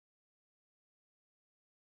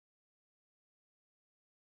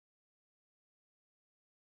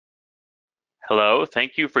Hello,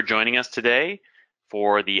 thank you for joining us today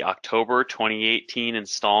for the October 2018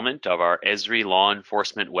 installment of our Esri Law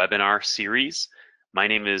Enforcement webinar series. My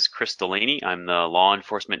name is Chris Delaney. I'm the Law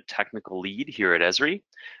Enforcement Technical Lead here at Esri.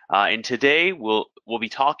 And today we'll be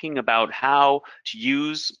talking about how to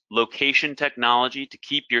use location technology to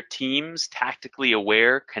keep your teams tactically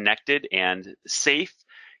aware, connected, and safe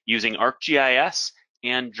using ArcGIS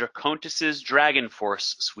and Drakontas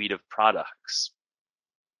DragonForce suite of products.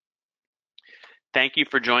 Thank you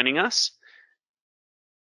for joining us.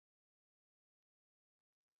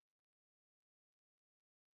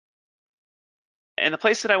 And the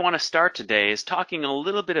place that I want to start today is talking a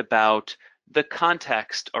little bit about the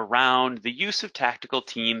context around the use of tactical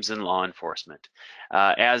teams in law enforcement.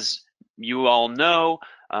 As you all know,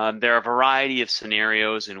 there are a variety of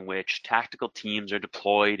scenarios in which tactical teams are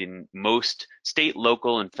deployed in most state,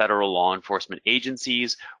 local, and federal law enforcement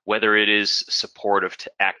agencies, whether it is support of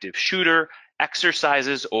active shooter,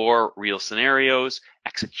 exercises or real scenarios,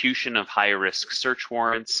 execution of high-risk search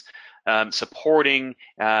warrants, supporting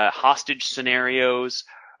hostage scenarios,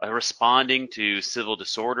 responding to civil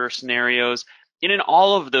disorder scenarios. And in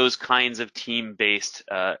all of those kinds of team-based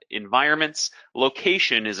environments,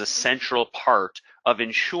 location is a central part of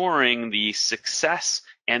ensuring the success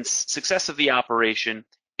of the operation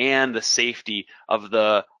and the safety of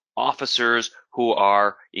the officers who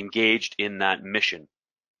are engaged in that mission.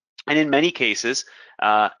 And in many cases,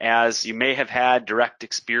 as you may have had direct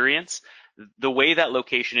experience, the way that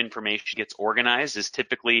location information gets organized is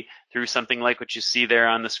typically through something like what you see there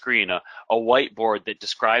on the screen, a whiteboard that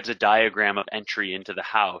describes a diagram of entry into the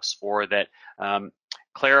house, or that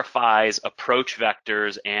clarifies approach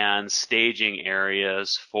vectors and staging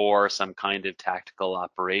areas for some kind of tactical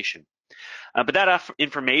operation. But that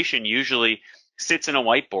information usually sits in a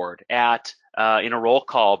whiteboard in a roll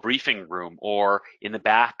call briefing room or in the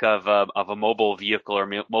back of a mobile vehicle or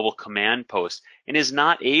mobile command post, and is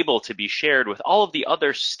not able to be shared with all of the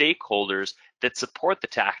other stakeholders that support the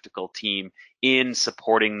tactical team in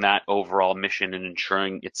supporting that overall mission and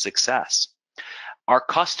ensuring its success. Our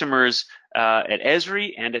customers at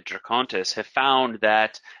Esri and at Drakontas have found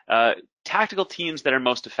that tactical teams that are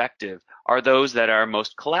most effective are those that are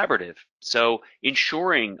most collaborative. So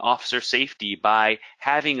ensuring officer safety by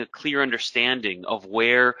having a clear understanding of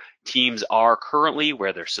where teams are currently,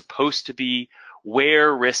 where they're supposed to be,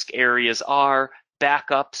 where risk areas are,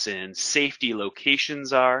 backups and safety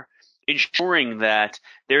locations are, ensuring that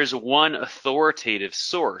there's one authoritative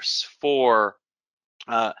source for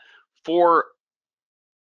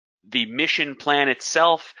the mission plan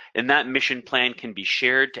itself, and that mission plan can be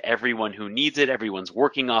shared to everyone who needs it. Everyone's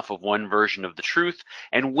working off of one version of the truth.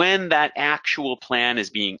 And when that actual plan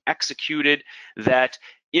is being executed, that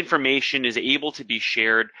information is able to be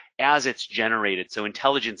shared as it's generated. So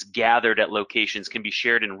intelligence gathered at locations can be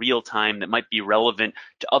shared in real time that might be relevant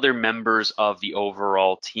to other members of the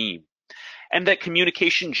overall team. And that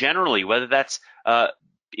communication generally, whether that's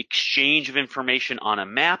exchange of information on a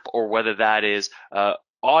map or whether that is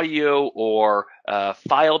audio or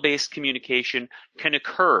file-based communication, can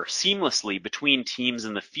occur seamlessly between teams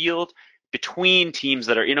in the field, between teams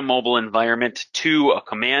that are in a mobile environment to a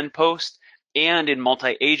command post, and in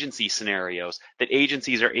multi-agency scenarios that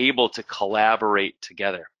agencies are able to collaborate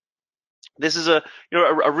together. This is a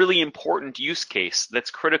really important use case that's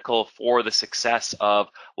critical for the success of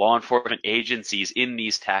law enforcement agencies in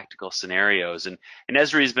these tactical scenarios. And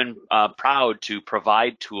Esri has been proud to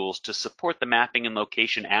provide tools to support the mapping and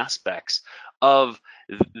location aspects of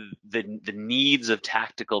the needs of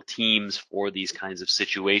tactical teams for these kinds of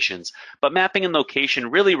situations. But mapping and location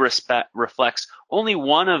really reflects only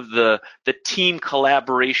one of the team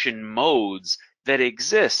collaboration modes that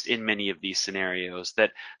exist in many of these scenarios,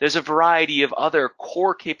 that there's a variety of other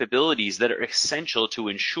core capabilities that are essential to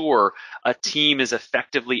ensure a team is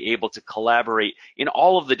effectively able to collaborate in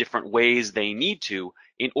all of the different ways they need to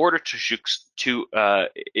in order to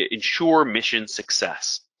ensure mission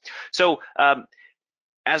success. So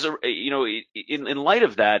in light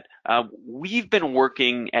of that, we've been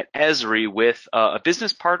working at Esri with a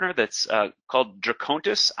business partner that's called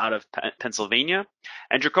Drakontas out of Pennsylvania.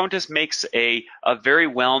 And Drakontas makes a very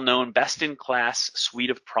well-known, best-in-class suite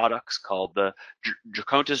of products called the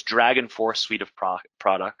Drakontas DragonForce suite of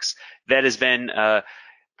products that has been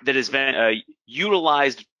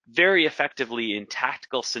utilized very effectively in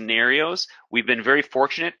tactical scenarios. We've been very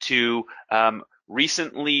fortunate to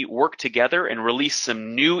recently worked together and released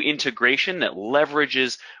some new integration that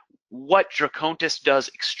leverages what Drakontas does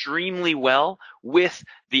extremely well with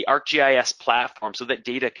the ArcGIS platform so that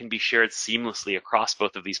data can be shared seamlessly across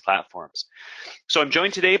both of these platforms. So I'm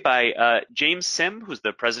joined today by James Sim, who's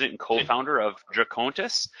the president and co-founder of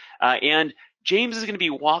Drakontas. And James is going to be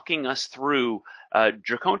walking us through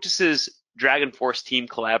Drakontas's DragonForce team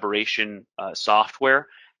collaboration software,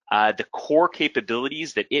 the core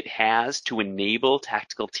capabilities that it has to enable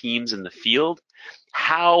tactical teams in the field,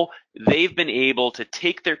 how they've been able to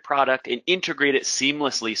take their product and integrate it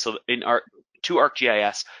seamlessly to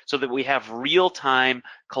ArcGIS so that we have real-time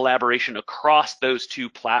collaboration across those two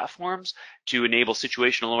platforms to enable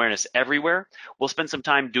situational awareness everywhere. We'll spend some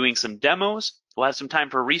time doing some demos. We'll have some time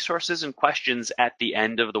for resources and questions at the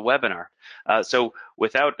end of the webinar. So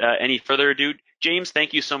without any further ado, James,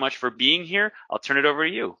 thank you so much for being here. I'll turn it over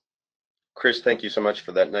to you. Chris, thank you so much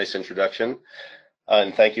for that nice introduction.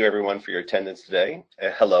 And thank you everyone for your attendance today.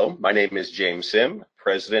 Hello, my name is James Sim,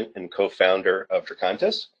 president and co-founder of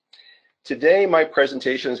Drakontas. Today, my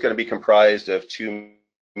presentation is going to be comprised of two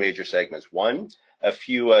major segments. One, a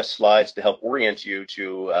few slides to help orient you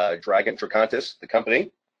to Drakontas, the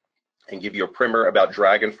company, and give you a primer about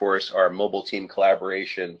DragonForce, our mobile team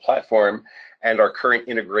collaboration platform, and our current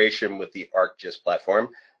integration with the ArcGIS platform.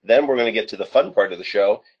 Then we're going to get to the fun part of the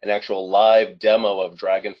show, an actual live demo of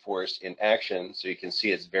DragonForce in action so you can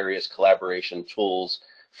see its various collaboration tools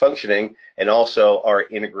functioning, and also our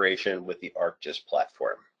integration with the ArcGIS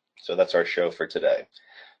platform. So that's our show for today.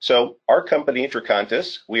 So our company,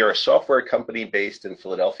 Drakontas, we are a software company based in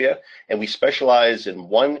Philadelphia, and we specialize in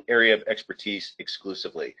one area of expertise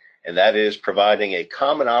exclusively, and that is providing a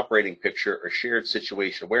common operating picture or shared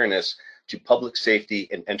situation awareness to public safety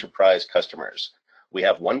and enterprise customers. We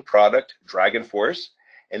have one product, DragonForce,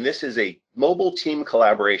 and this is a mobile team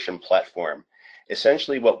collaboration platform.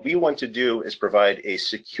 Essentially, what we want to do is provide a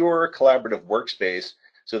secure collaborative workspace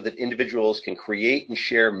so that individuals can create and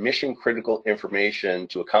share mission-critical information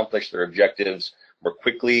to accomplish their objectives more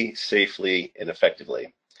quickly, safely, and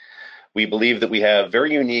effectively. We believe that we have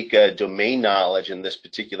very unique domain knowledge in this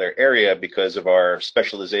particular area because of our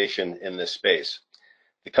specialization in this space.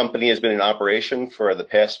 The company has been in operation for the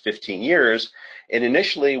past 15 years, and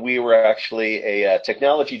initially we were actually a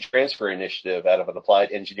technology transfer initiative out of an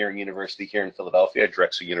applied engineering university here in Philadelphia,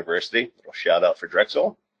 Drexel University. A little shout out for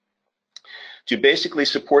Drexel, to basically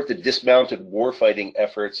support the dismounted warfighting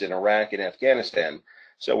efforts in Iraq and Afghanistan.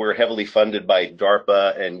 So we're heavily funded by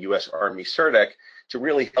DARPA and US Army CERDEC to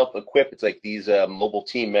really help equip these mobile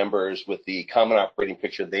team members with the common operating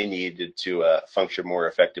picture they needed to function more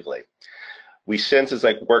effectively. We since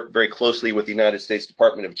work very closely with the United States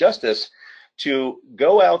Department of Justice to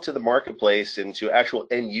go out to the marketplace and to actual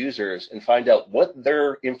end users and find out what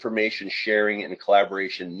their information sharing and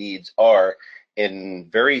collaboration needs are in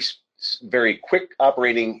very quick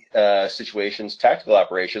operating situations, tactical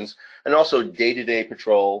operations, and also day-to-day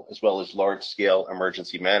patrol, as well as large-scale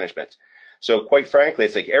emergency management. So quite frankly,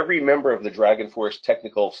 it's like every member of the DragonForce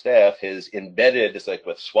technical staff is embedded, it's like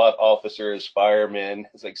with SWAT officers, firemen,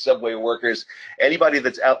 it's like subway workers, anybody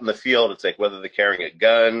that's out in the field, it's like whether they're carrying a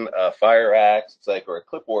gun, a fire axe, it's like, or a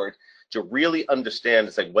clipboard, to really understand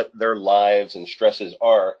it's like what their lives and stresses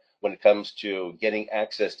are when it comes to getting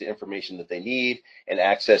access to information that they need and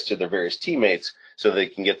access to their various teammates so they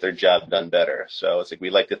can get their job done better. So it's like we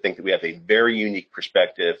like to think that we have a very unique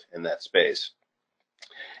perspective in that space.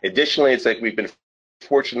 Additionally, it's like we've been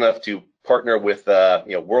fortunate enough to partner with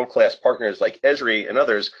world-class partners like Esri and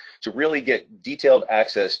others to really get detailed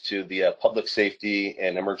access to the public safety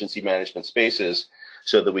and emergency management spaces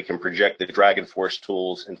so that we can project the DragonForce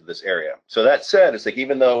tools into this area. So that said, it's like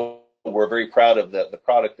even though we're very proud of the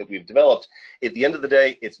product that we've developed, at the end of the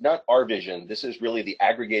day, it's not our vision. This is really the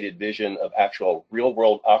aggregated vision of actual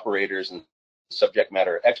real-world operators and subject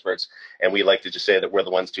matter experts, and we like to just say that we're the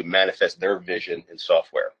ones to manifest their vision in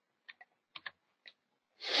software.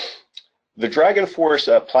 The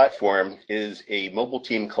DragonForce platform is a mobile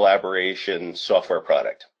team collaboration software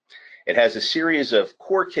product. It has a series of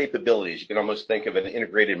core capabilities. You can almost think of an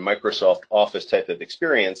integrated Microsoft Office type of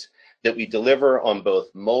experience that we deliver on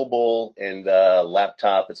both mobile and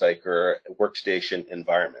laptop, or workstation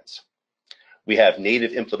environments. We have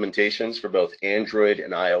native implementations for both Android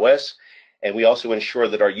and iOS, and we also ensure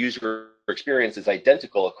that our user experience is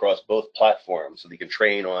identical across both platforms, so they can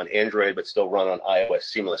train on Android but still run on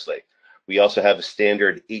iOS seamlessly. We also have a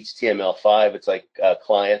standard HTML5,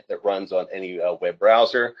 client that runs on any web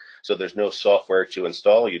browser, so there's no software to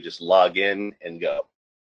install. You just log in and go.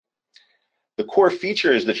 The core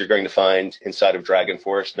features that you're going to find inside of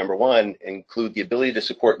DragonForce, number one, include the ability to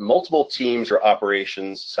support multiple teams or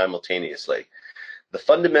operations simultaneously. The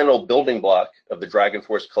fundamental building block of the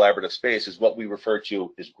DragonForce collaborative space is what we refer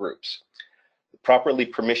to as groups. Properly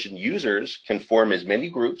permissioned users can form as many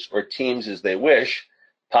groups or teams as they wish,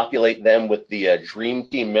 populate them with the dream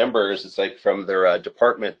team members, it's like from their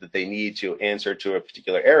department that they need to answer to a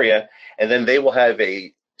particular area, and then they will have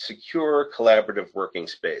a secure collaborative working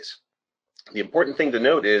space. The important thing to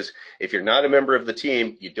note is if you're not a member of the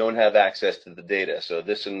team, you don't have access to the data. So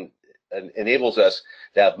this enables us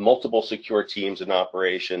to have multiple secure teams in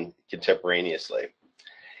operation contemporaneously.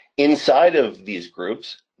 Inside of these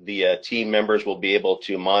groups, the team members will be able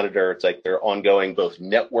to monitor, it's like their ongoing both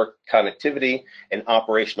network connectivity and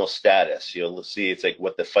operational status. You'll see it's like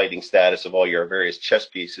what the fighting status of all your various chess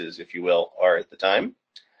pieces, if you will, are at the time.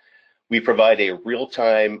 We provide a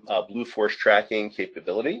real-time Blue Force tracking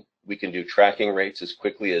capability. We can do tracking rates as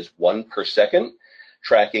quickly as 1 per second,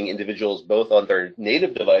 tracking individuals both on their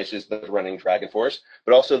native devices that are running DragonForce,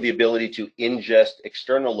 but also the ability to ingest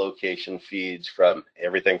external location feeds from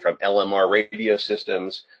everything from LMR radio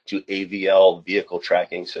systems to AVL vehicle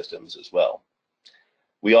tracking systems as well.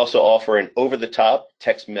 We also offer an over-the-top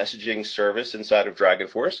text messaging service inside of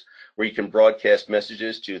DragonForce, where you can broadcast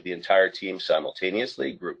messages to the entire team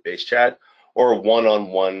simultaneously, group-based chat, or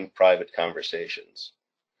one-on-one private conversations.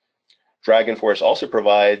 DragonForce also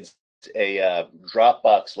provides a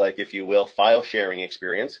Dropbox-like, if you will, file sharing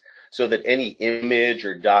experience so that any image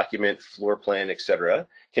or document, floor plan, etc.,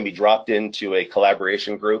 can be dropped into a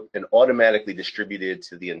collaboration group and automatically distributed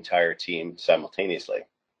to the entire team simultaneously.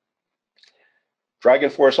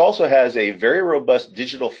 DragonForce also has a very robust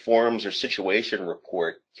digital forms or situation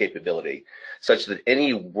report capability, such that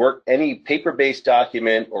any paper-based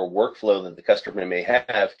document or workflow that the customer may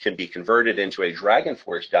have can be converted into a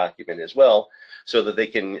DragonForce document as well, so that they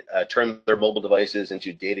can turn their mobile devices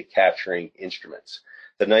into data capturing instruments.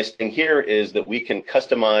 The nice thing here is that we can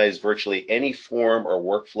customize virtually any form or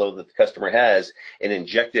workflow that the customer has and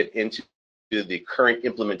inject it into the current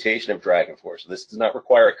implementation of DragonForce. This does not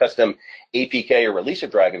require a custom APK or release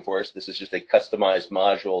of DragonForce. This is just a customized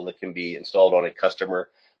module that can be installed on a customer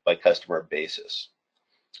by customer basis.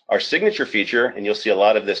 Our signature feature, and you'll see a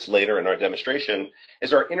lot of this later in our demonstration,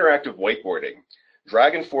 is our interactive whiteboarding.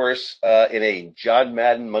 DragonForce, in a John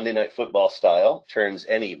Madden Monday Night Football style, turns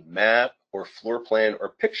any map or floor plan or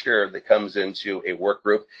picture that comes into a work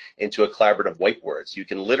group into a collaborative whiteboard. So you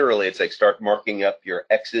can literally, it's like start marking up your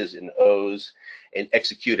X's and O's and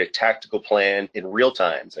execute a tactical plan in real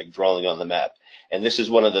time. It's like drawing on the map. And this is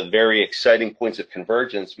one of the very exciting points of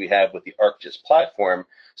convergence we have with the ArcGIS platform,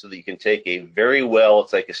 so that you can take a very well,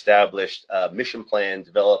 it's like established mission plan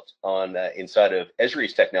developed on inside of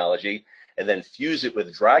Esri's technology, and then fuse it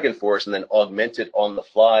with DragonForce and then augment it on the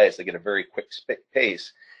fly as they get a very quick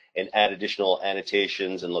pace, and add additional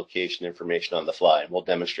annotations and location information on the fly. And we'll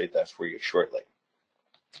demonstrate that for you shortly.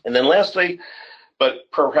 And then lastly,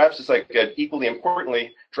 but perhaps it's like equally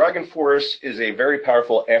importantly, DragonForce is a very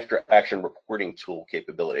powerful after-action reporting tool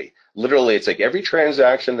capability. Literally, it's like every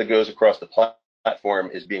transaction that goes across the platform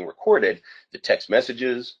is being recorded, the text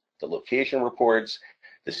messages, the location reports,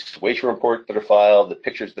 the situation report that are filed, the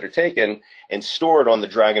pictures that are taken, and stored on the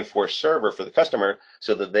DragonForce server for the customer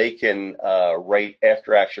so that they can write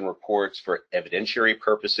after-action reports for evidentiary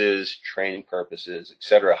purposes, training purposes,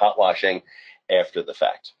 etc., hot washing after the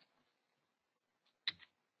fact.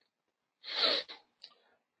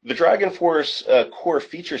 The DragonForce core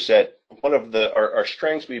feature set, one of our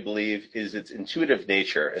strengths, we believe, is its intuitive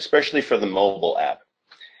nature, especially for the mobile app.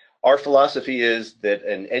 Our philosophy is that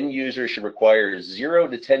an end user should require 0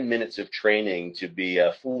 to 10 minutes of training to be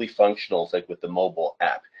fully functional, like with the mobile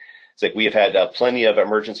app. It's like we have had plenty of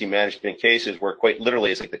emergency management cases where quite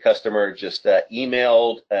literally it's like the customer just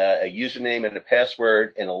emailed a username and a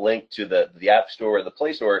password and a link to the App Store or the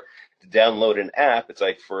Play Store to download an app. It's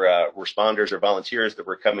like for responders or volunteers that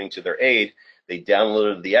were coming to their aid, they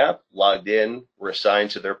downloaded the app, logged in, were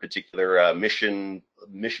assigned to their particular mission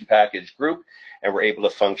package group, and we're able to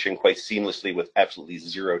function quite seamlessly with absolutely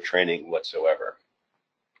zero training whatsoever.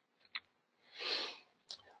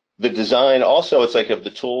 The design also, it's like of the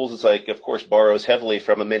tools, it's like, of course, borrows heavily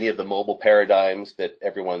from many of the mobile paradigms that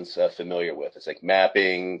everyone's familiar with. It's like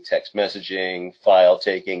mapping, text messaging, file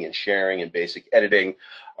taking and sharing, and basic editing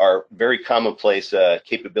are very commonplace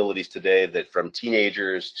capabilities today that from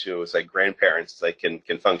teenagers to it's like grandparents, it's like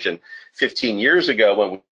can function. 15 years ago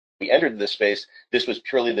when we entered this space, this was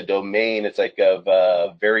purely the domain, it's like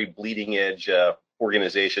of very bleeding edge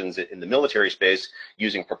organizations in the military space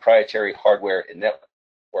using proprietary hardware and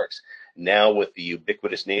networks. Now with the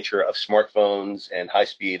ubiquitous nature of smartphones and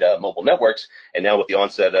high-speed mobile networks, and now with the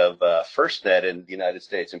onset of FirstNet in the United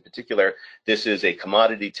States in particular, this is a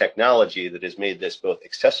commodity technology that has made this both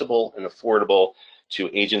accessible and affordable to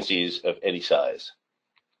agencies of any size.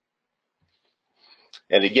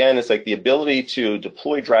 And again, it's like the ability to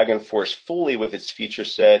deploy DragonForce fully with its feature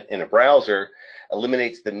set in a browser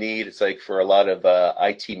eliminates the need, it's like for a lot of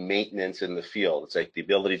IT maintenance in the field. It's like the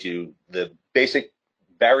ability to, the basic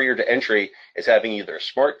barrier to entry is having either a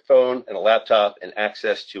smartphone and a laptop and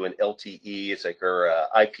access to an LTE, it's like our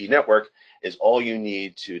IP network, is all you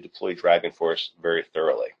need to deploy DragonForce very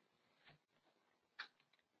thoroughly.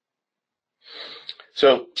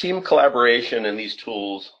 So team collaboration and these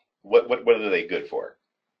tools, what are they good for?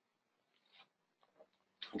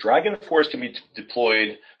 DragonForce can be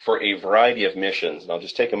deployed for a variety of missions, and I'll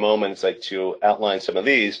just take a moment, it's like to outline some of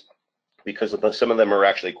these because some of them are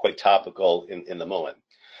actually quite topical in the moment.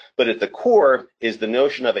 But at the core is the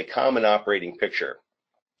notion of a common operating picture.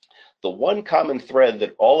 The one common thread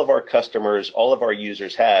that all of our customers, all of our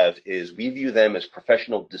users have is we view them as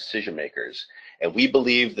professional decision makers. And we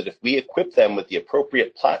believe that if we equip them with the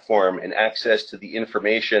appropriate platform and access to the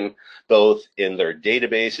information, both in their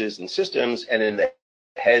databases and systems and in the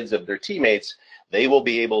heads of their teammates, they will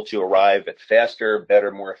be able to arrive at faster,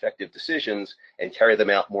 better, more effective decisions and carry them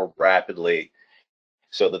out more rapidly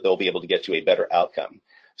so that they'll be able to get to a better outcome.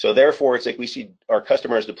 So therefore, it's like we see our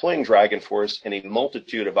customers deploying DragonForce in a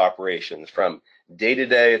multitude of operations from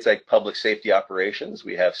day-to-day, it's like public safety operations.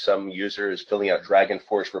 We have some users filling out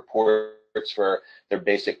DragonForce reports for their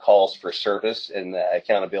basic calls for service and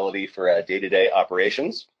accountability for day-to-day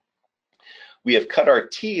operations. We have cut our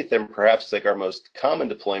teeth, and perhaps like our most common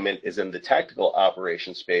deployment is in the tactical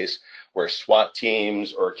operation space, where SWAT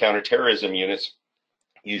teams or counterterrorism units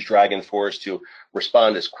use DragonForce to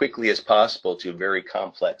respond as quickly as possible to very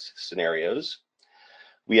complex scenarios.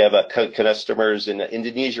 We have customers in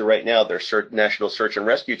Indonesia right now. Their National Search and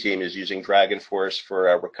Rescue Team is using DragonForce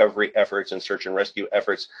for recovery efforts and search and rescue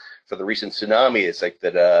efforts for the recent tsunami. It's like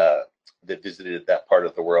that visited that part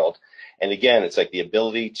of the world. And again, it's like the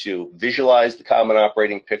ability to visualize the common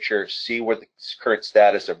operating picture, see what the current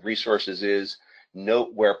status of resources is,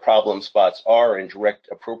 note where problem spots are, and direct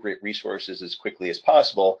appropriate resources as quickly as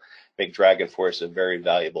possible, make DragonForce a very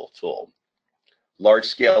valuable tool.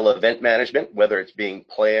 Large-scale event management, whether it's being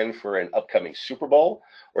planned for an upcoming Super Bowl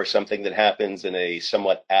or something that happens in a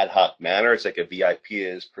somewhat ad hoc manner, it's like a VIP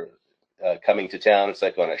is coming to town, it's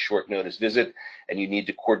like on a short notice visit, and you need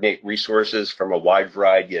to coordinate resources from a wide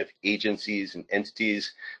variety of agencies and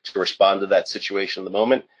entities to respond to that situation in the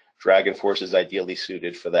moment. DragonForce is ideally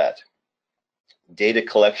suited for that. Data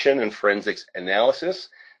collection and forensics analysis,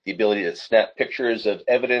 the ability to snap pictures of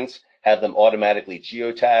evidence, have them automatically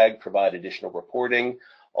geotag, provide additional reporting.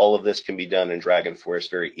 All of this can be done in DragonForce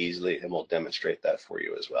very easily, and we'll demonstrate that for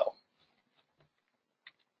you as well.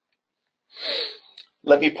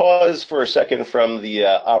 Let me pause for a second from the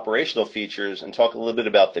operational features and talk a little bit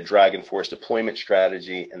about the DragonForce deployment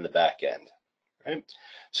strategy in the back end. Right?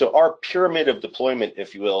 So our pyramid of deployment,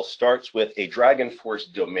 if you will, starts with a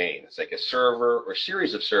DragonForce domain. It's like a server or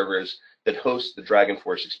series of servers that host the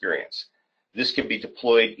DragonForce experience. This can be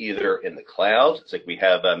deployed either in the cloud. It's like we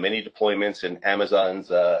have many deployments in Amazon's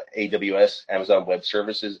AWS, Amazon Web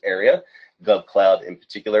Services area, GovCloud in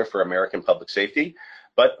particular for American public safety,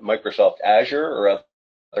 but Microsoft Azure or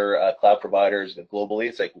other cloud providers globally,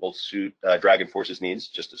 it's like will suit DragonForce's needs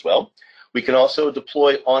just as well. We can also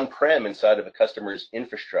deploy on-prem inside of a customer's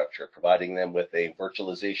infrastructure, providing them with a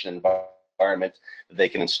virtualization environment that they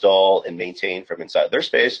can install and maintain from inside their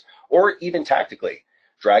space, or even tactically.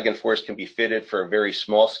 DragonForce can be fitted for very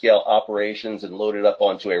small-scale operations and loaded up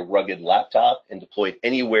onto a rugged laptop and deployed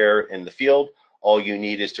anywhere in the field. All you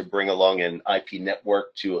need is to bring along an IP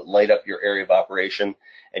network to light up your area of operation,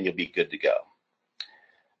 and you'll be good to go.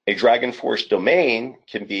 A DragonForce domain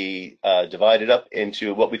can be divided up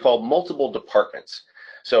into what we call multiple departments.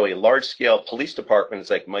 So a large-scale police department is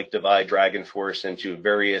like might divide DragonForce into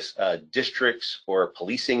various districts or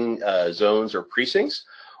policing zones or precincts,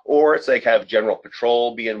 or it's like have general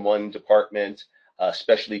patrol be in one department,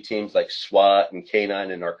 specialty teams like SWAT and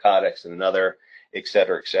K9 and narcotics in another, et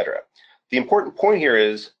cetera, et cetera. The important point here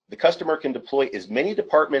is the customer can deploy as many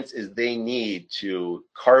departments as they need to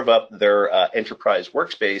carve up their enterprise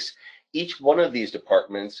workspace. Each one of these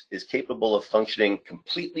departments is capable of functioning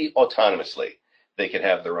completely autonomously. They can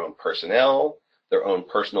have their own personnel, their own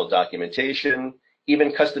personal documentation,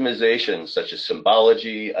 even customizations such as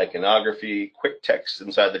symbology, iconography, quick text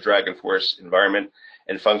inside the DragonForce environment,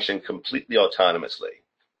 and function completely autonomously.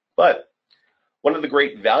 But One of the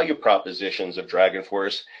great value propositions of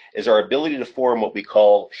DragonForce is our ability to form what we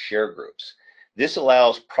call share groups. This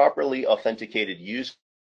allows properly authenticated users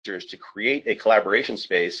to create a collaboration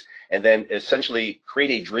space and then essentially create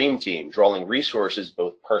a dream team, drawing resources,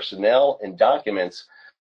 both personnel and documents,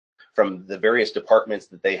 from the various departments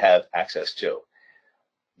that they have access to.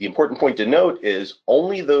 The important point to note is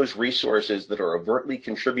only those resources that are overtly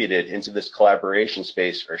contributed into this collaboration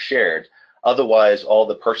space are shared. Otherwise, all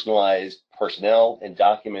the personalized personnel and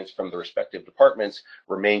documents from the respective departments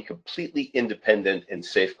remain completely independent and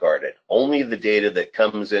safeguarded. Only the data that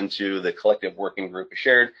comes into the collective working group is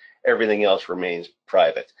shared. Everything else remains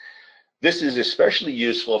private. This is especially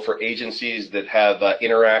useful for agencies that have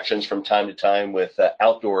interactions from time to time with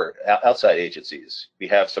outside agencies. We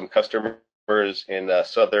have some customers in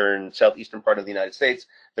southeastern part of the United States.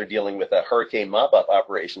 They're dealing with hurricane mop-up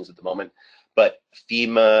operations at the moment, but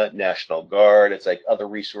FEMA, National Guard, it's like other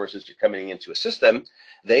resources are coming in to assist them.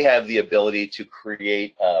 They have the ability to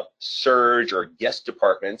create surge or guest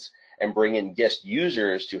departments and bring in guest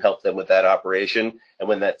users to help them with that operation. And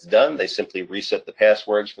when that's done, they simply reset the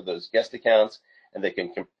passwords for those guest accounts and they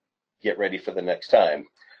can get ready for the next time.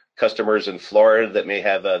 Customers in Florida that may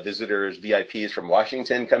have visitors, VIPs from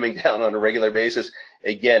Washington coming down on a regular basis,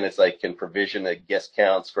 again, it's like can provision guest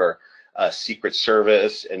counts for Secret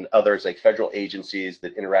Service and others like federal agencies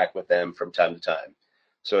that interact with them from time to time.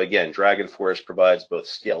 So again, DragonForce provides both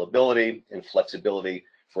scalability and flexibility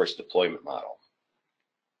for its deployment model.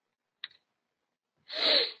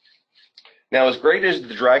 Now, as great as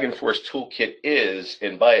the DragonForce toolkit is,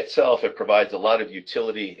 and by itself it provides a lot of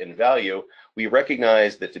utility and value, we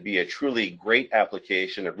recognize that to be a truly great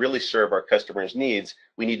application and really serve our customers' needs,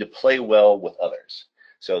 we need to play well with others.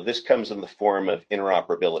 So this comes in the form of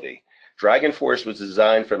interoperability. DragonForce was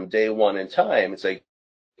designed from day one in time, it's like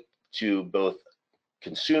to both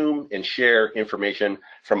consume and share information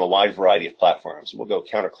from a wide variety of platforms. We'll go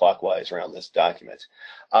counterclockwise around this document.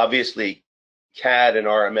 Obviously, CAD and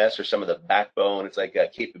RMS are some of the backbone, it's like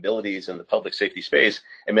capabilities in the public safety space,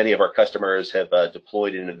 and many of our customers have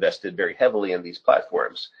deployed and invested very heavily in these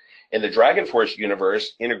platforms. In the DragonForce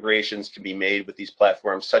universe, integrations can be made with these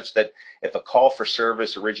platforms such that if a call for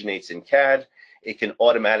service originates in CAD, it can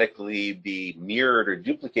automatically be mirrored or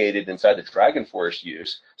duplicated inside the DragonForce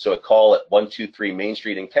use. So a call at 123 Main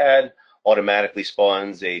Street in CAD automatically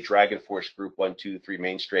spawns a DragonForce group 123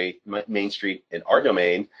 Main Street in our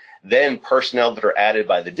domain. Then personnel that are added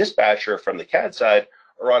by the dispatcher from the CAD side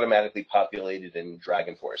are automatically populated in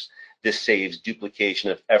DragonForce. This saves duplication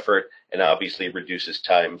of effort and obviously reduces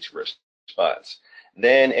time to response.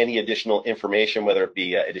 Then any additional information, whether it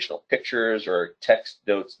be additional pictures or text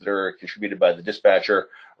notes that are contributed by the dispatcher,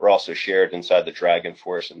 are also shared inside the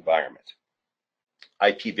DragonForce environment.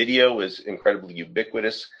 IP video is incredibly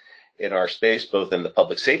ubiquitous in our space, both in the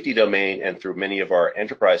public safety domain and through many of our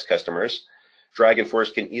enterprise customers.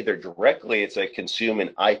 DragonForce can either directly, it's like consume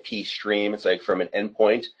an IP stream, it's like from an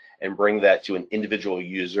endpoint and bring that to an individual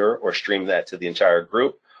user or stream that to the entire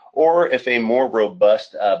group. Or if a more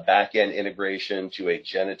robust back-end integration to a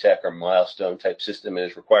Genetec or Milestone type system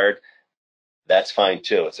is required, that's fine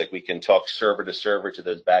too. It's like we can talk server to server to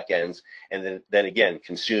those backends and then again,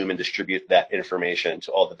 consume and distribute that information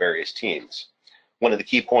to all the various teams. One of the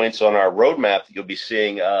key points on our roadmap that you'll be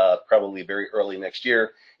seeing probably very early next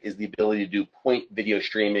year is the ability to do point video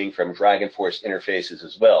streaming from DragonForce interfaces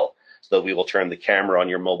as well. So that we will turn the camera on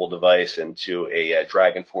your mobile device into a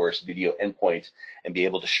DragonForce video endpoint and be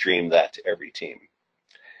able to stream that to every team.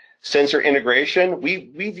 Sensor integration, we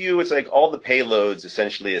view it's like all the payloads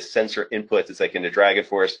essentially as sensor inputs. It's like into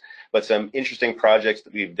DragonForce, but some interesting projects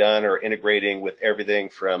that we've done are integrating with everything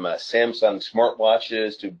from Samsung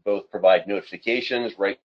smartwatches to both provide notifications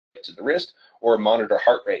right to the wrist or monitor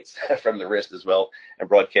heart rates from the wrist as well and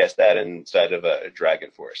broadcast that inside of a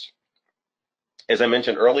DragonForce. As I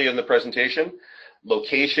mentioned earlier in the presentation,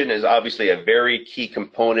 location is obviously a very key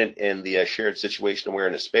component in the shared situation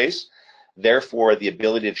awareness space. Therefore, the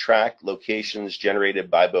ability to track locations generated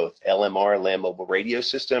by both LMR, land mobile radio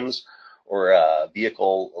systems, or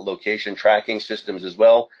vehicle location tracking systems as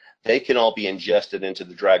well, they can all be ingested into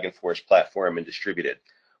the DragonForce platform and distributed.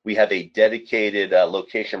 We have a dedicated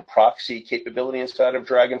location proxy capability inside of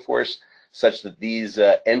DragonForce such that these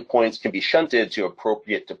endpoints can be shunted to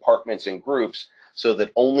appropriate departments and groups so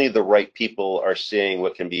that only the right people are seeing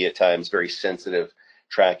what can be at times very sensitive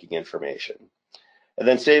tracking information. And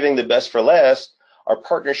then saving the best for last, our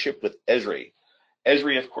partnership with Esri.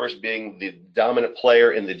 Esri, of course, being the dominant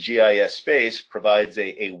player in the GIS space, provides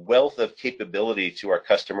a wealth of capability to our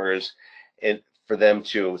customers and for them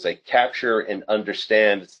to capture and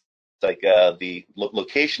understand like the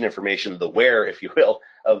location information, the where, if you will,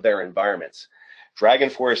 of their environments.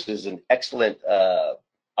 DragonForce is an excellent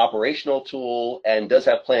operational tool and does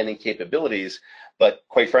have planning capabilities, but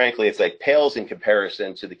quite frankly, it's like pales in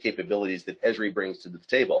comparison to the capabilities that Esri brings to the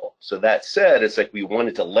table. So that said, it's like we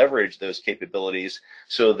wanted to leverage those capabilities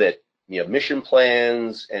so that mission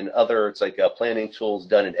plans and other planning tools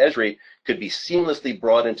done in Esri could be seamlessly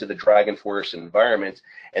brought into the DragonForce environment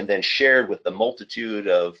and then shared with the multitude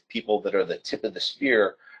of people that are the tip of the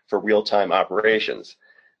spear for real-time operations.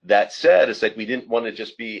 That said, it's like we didn't want to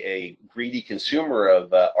just be a greedy consumer of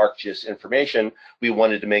ArcGIS information. We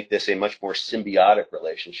wanted to make this a much more symbiotic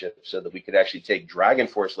relationship so that we could actually take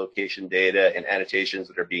DragonForce location data and annotations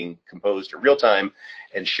that are being composed in real time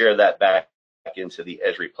and share that back into the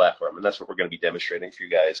Esri platform. And that's what we're going to be demonstrating for you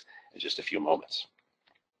guys in just a few moments.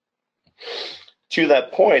 To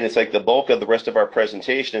that point, it's like the bulk of the rest of our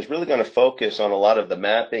presentation is really going to focus on a lot of the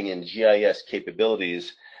mapping and GIS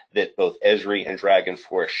capabilities that both Esri and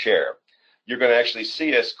DragonForce share. You're going to actually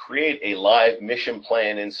see us create a live mission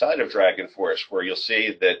plan inside of DragonForce where you'll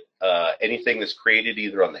see that anything that's created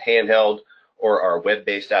either on the handheld or our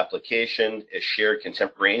web-based application is shared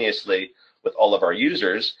contemporaneously with all of our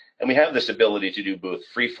users. And we have this ability to do both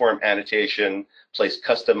freeform annotation, place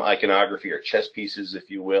custom iconography or chess pieces, if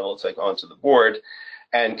you will, it's like onto the board,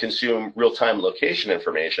 and consume real-time location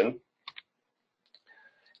information.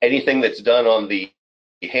 Anything that's done on the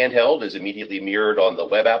handheld is immediately mirrored on the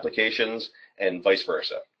web applications and vice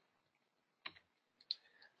versa.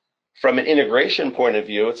 From an integration point of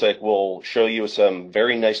view, it's like we'll show you some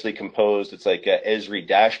very nicely composed, it's like Esri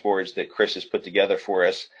dashboards that Chris has put together for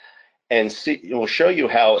us. And we'll show you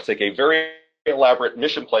how it's like a very elaborate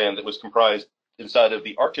mission plan that was comprised inside of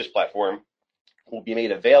the ArcGIS platform will be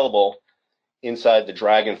made available inside the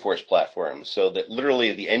DragonForce platform, so that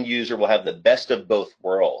literally the end user will have the best of both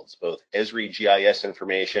worlds, both Esri GIS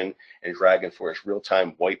information and DragonForce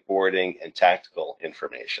real-time whiteboarding and tactical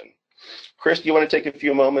information. Chris, do you want to take a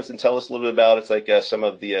few moments and tell us a little bit about it's like some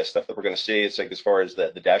of the stuff that we're going to see? It's like as far as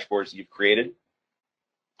the dashboards that you've created.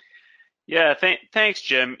 Yeah, thanks,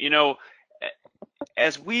 Jim.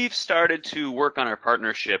 As we've started to work on our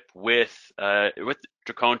partnership with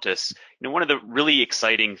Drakontas, one of the really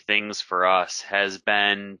exciting things for us has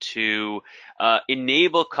been to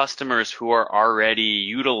enable customers who are already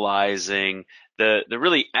utilizing the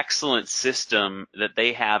really excellent system that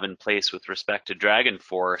they have in place with respect to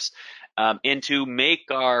DragonForce, and to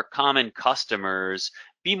make our common customers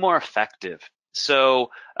be more effective.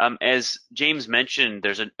 So as James mentioned,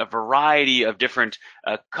 there's a variety of different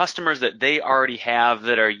customers that they already have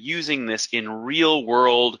that are using this in real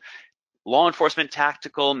world law enforcement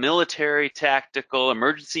tactical, military tactical,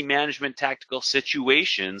 emergency management tactical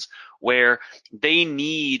situations where they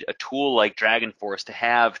need a tool like DragonForce to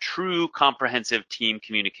have true comprehensive team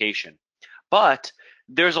communication. But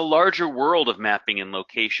there's a larger world of mapping and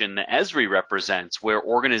location that Esri represents, where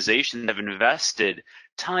organizations have invested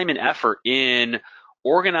time and effort in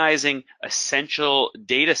organizing essential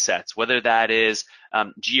data sets, whether that is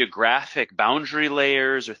geographic boundary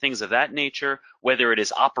layers or things of that nature, whether it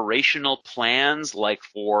is operational plans like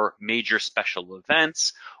for major special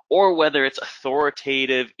events, or whether it's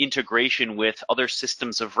authoritative integration with other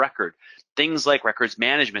systems of record, things like records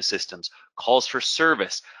management systems, calls for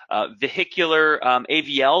service, vehicular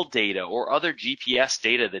AVL data, or other GPS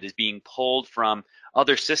data that is being pulled from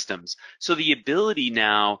other systems. So the ability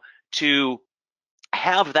now to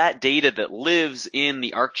have that data that lives in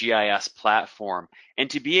the ArcGIS platform and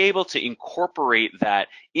to be able to incorporate that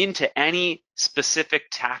into any specific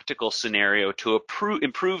tactical scenario to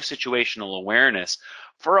improve situational awareness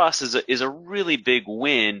for us is a really big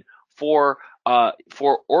win for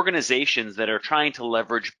organizations that are trying to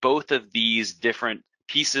leverage both of these different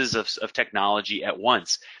pieces of technology at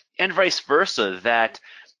once, and vice versa, that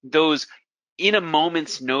those in a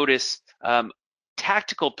moment's notice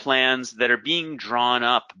tactical plans that are being drawn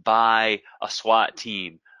up by a SWAT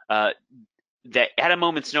team, that at a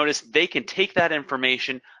moment's notice they can take that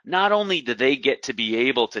information. Not only do they get to be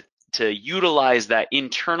able to utilize that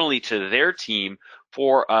internally to their team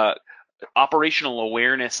for operational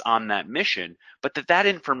awareness on that mission, but that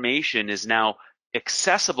information is now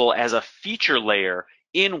accessible as a feature layer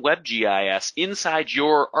in WebGIS inside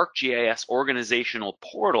your ArcGIS organizational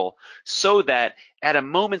portal, so that at a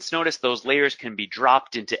moment's notice those layers can be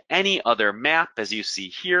dropped into any other map, as you see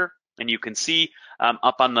here. And you can see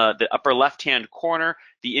up on the upper left-hand corner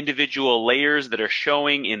the individual layers that are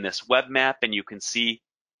showing in this web map, and you can see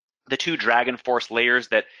the two DragonForce layers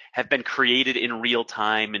that have been created in real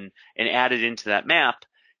time and added into that map.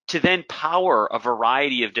 to then power a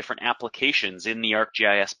variety of different applications in the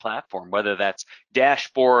ArcGIS platform, whether that's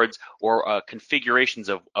dashboards or configurations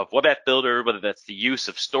of Web App Builder, whether that's the use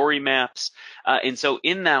of story maps. And so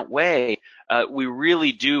in that way, we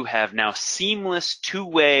really do have now seamless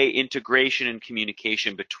two-way integration and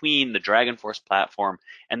communication between the DragonForce platform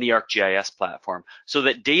and the ArcGIS platform, so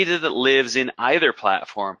that data that lives in either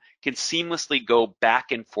platform can seamlessly go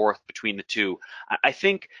back and forth between the two. I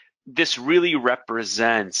think this really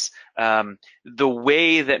represents the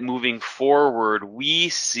way that moving forward we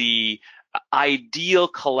see ideal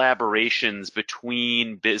collaborations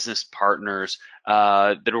between business partners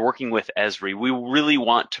that are working with Esri. We really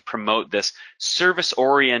want to promote this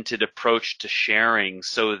service-oriented approach to sharing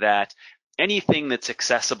so that anything that's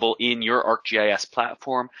accessible in your ArcGIS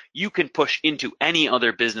platform, you can push into any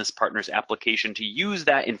other business partner's application to use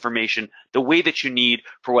that information the way that you need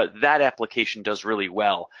for what that application does really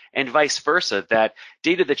well. And vice versa, that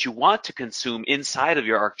data that you want to consume inside of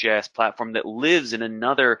your ArcGIS platform that lives in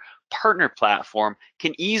another partner platform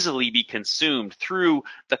can easily be consumed through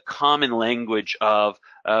the common language of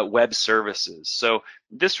web services. So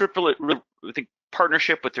this, I think,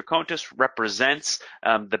 partnership with Drakontas represents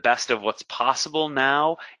the best of what's possible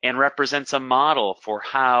now and represents a model for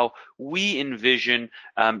how we envision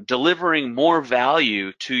delivering more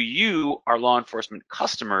value to you, our law enforcement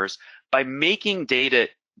customers, by making data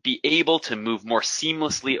be able to move more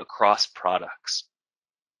seamlessly across products.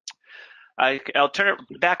 I'll turn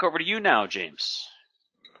it back over to you now, James.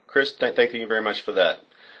 Chris, thank you very much for that.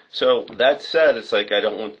 So that said, it's like I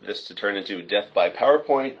don't want this to turn into death by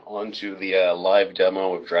PowerPoint onto the live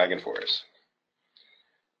demo of DragonForce.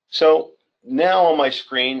 So now on my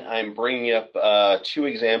screen, I'm bringing up two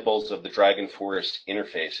examples of the DragonForce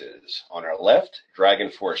interfaces. On our left,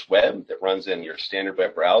 DragonForce Web that runs in your standard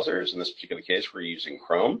web browsers. In this particular case, we're using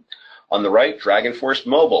Chrome. On the right, DragonForce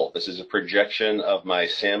Mobile. This is a projection of my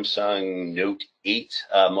Samsung Note 8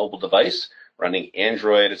 mobile device running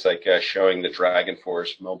Android. It's like showing the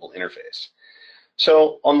DragonForce mobile interface.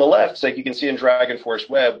 So on the left, it's like you can see in DragonForce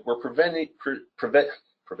Web, we're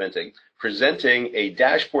presenting a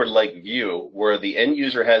dashboard-like view where the end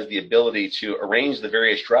user has the ability to arrange the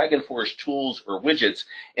various DragonForce tools or widgets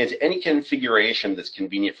into any configuration that's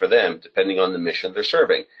convenient for them, depending on the mission they're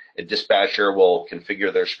serving. A dispatcher will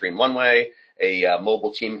configure their screen one way. A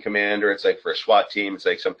mobile team commander, it's like for a SWAT team, it's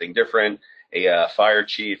like something different. A fire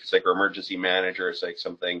chief, it's like an emergency manager, it's like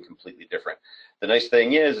something completely different. The nice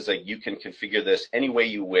thing is it's like you can configure this any way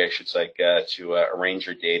you wish. It's like to arrange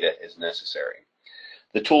your data as necessary.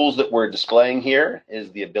 The tools that we're displaying here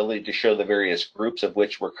is the ability to show the various groups of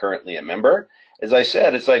which we're currently a member. As I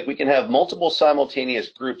said, it's like we can have multiple simultaneous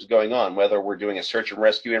groups going on, whether we're doing a search and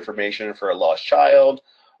rescue information for a lost child,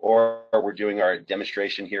 or we're doing our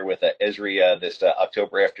demonstration here with Esri this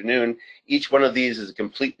October afternoon. Each one of these is a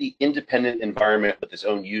completely independent environment with its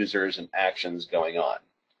own users and actions going on.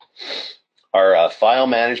 Our file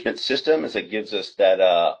management system is it gives us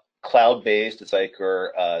that cloud-based, it's like,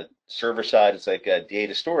 or server side, it's like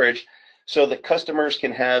data storage, so that customers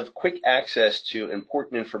can have quick access to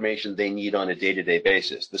important information they need on a day-to-day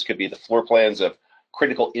basis. This could be the floor plans of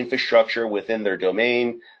critical infrastructure within their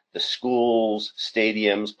domain, the schools,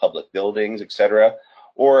 stadiums, public buildings, etc.,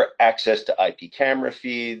 or access to IP camera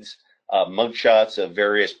feeds, mugshots of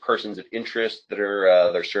various persons of interest that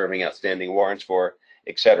are they're serving outstanding warrants for,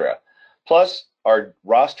 etc. Plus, our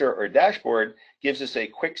roster or dashboard gives us a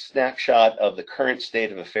quick snapshot of the current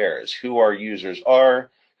state of affairs, who our users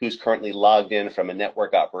are, who's currently logged in from a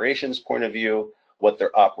network operations point of view, what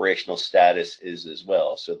their operational status is as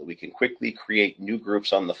well, so that we can quickly create new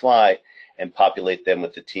groups on the fly and populate them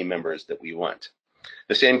with the team members that we want.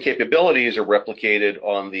 The same capabilities are replicated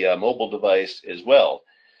on the mobile device as well.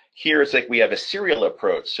 Here it's like we have a serial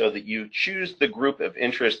approach so that you choose the group of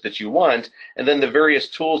interest that you want, and then the various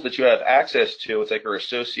tools that you have access to, it's like are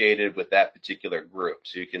associated with that particular group.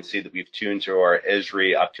 So you can see that we've tuned to our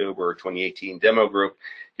Esri October 2018 demo group.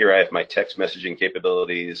 Here I have my text messaging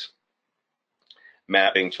capabilities,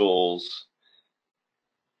 mapping tools,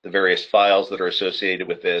 the various files that are associated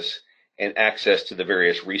with this, and access to the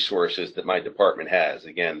various resources that my department has.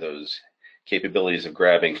 Again, those capabilities of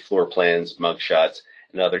grabbing floor plans, mugshots,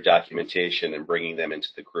 and other documentation and bringing them into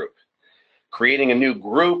the group. Creating a new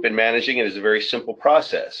group and managing it is a very simple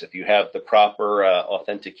process. If you have the proper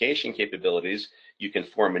authentication capabilities, you can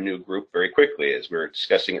form a new group very quickly. As we were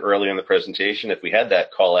discussing earlier in the presentation, if we had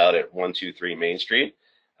that call out at 123 Main Street,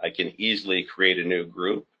 I can easily create a new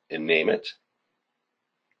group and name it.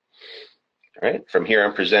 All right, from here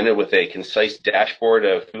I'm presented with a concise dashboard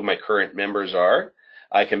of who my current members are.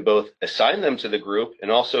 I can both assign them to the group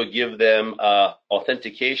and also give them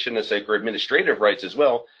authentication as like or administrative rights as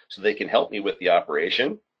well, so they can help me with the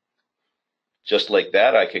operation. Just like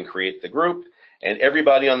that, I can create the group, and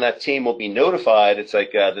everybody on that team will be notified. It's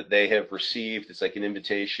like that they have received, it's like an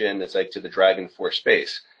invitation, it's like to the DragonForce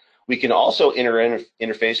space. We can also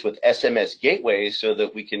interface with SMS gateways so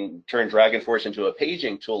that we can turn DragonForce into a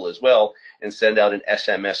paging tool as well and send out an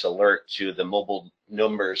SMS alert to the mobile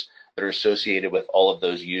numbers that are associated with all of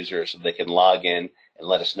those users so they can log in and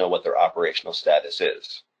let us know what their operational status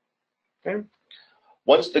is. Okay.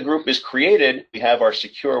 Once the group is created, we have our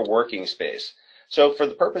secure working space. So for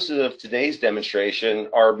the purposes of today's demonstration,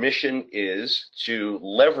 our mission is to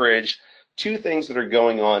leverage two things that are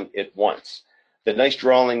going on at once. The nice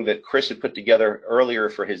drawing that Chris had put together earlier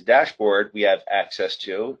for his dashboard, we have access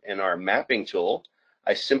to in our mapping tool.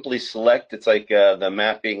 I simply select, it's like the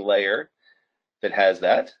mapping layer that has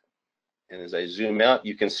that. And as I zoom out,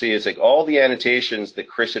 you can see it's like all the annotations that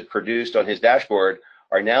Chris had produced on his dashboard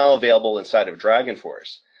are now available inside of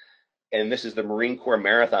DragonForce. And this is the Marine Corps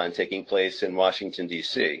Marathon taking place in Washington,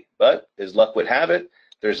 D.C. But as luck would have it,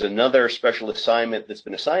 there's another special assignment that's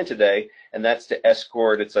been assigned today, and that's to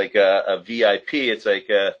escort, it's like a VIP, it's like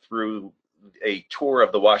through a tour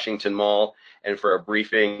of the Washington Mall and for a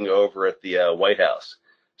briefing over at the White House.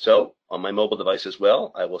 So on my mobile device as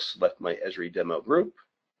well, I will select my Esri demo group,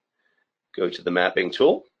 go to the mapping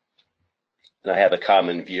tool, and I have a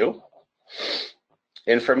common view.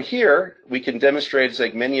 And from here, we can demonstrate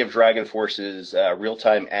like many of DragonForce's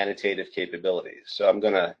real-time annotative capabilities. So I'm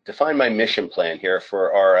going to define my mission plan here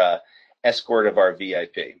for our escort of our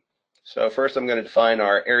VIP. So first, I'm going to define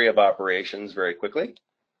our area of operations very quickly.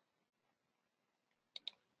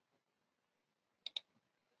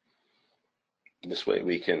 This way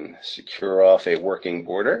we can secure off a working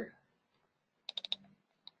border.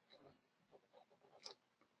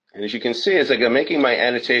 And as you can see, as I'm making my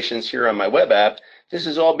annotations here on my web app, this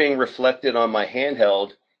is all being reflected on my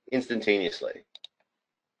handheld instantaneously.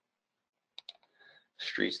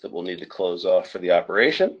 Streets that we'll need to close off for the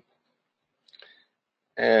operation.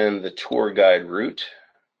 And the tour guide route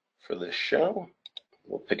for this show.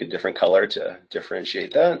 We'll pick a different color to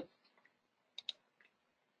differentiate that.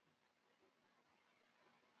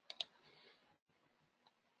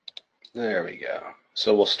 There we go.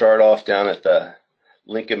 So we'll start off down at the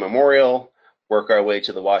Lincoln Memorial, work our way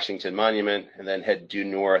to the Washington Monument, and then head due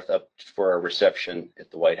north up for a reception at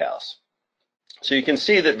the White House. So you can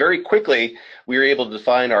see that very quickly we were able to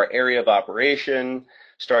define our area of operation,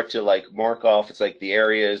 start to like mark off, it's like the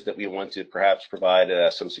areas that we want to perhaps provide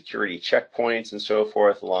some security checkpoints and so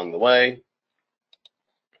forth along the way.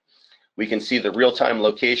 We can see the real-time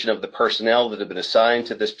location of the personnel that have been assigned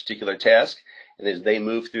to this particular task, and as they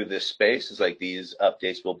move through this space, it's like these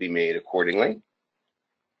updates will be made accordingly.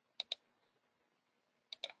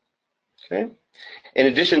 Okay. In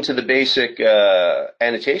addition to the basic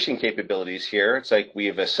annotation capabilities here, it's like we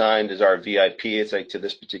have assigned as our VIP, it's like to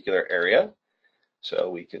this particular area. So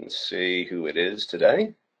we can see who it is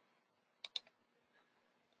today.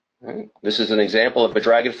 Right. This is an example of a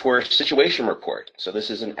DragonForce situation report. So this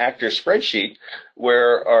is an actor spreadsheet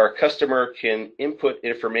where our customer can input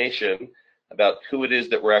information about who it is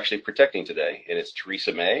that we're actually protecting today. And it's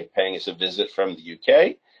Theresa May paying us a visit from the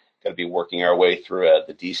UK. Going to be working our way through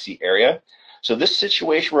the DC area. So this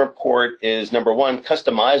situation report is, number one,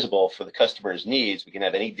 customizable for the customer's needs. We can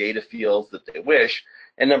have any data fields that they wish.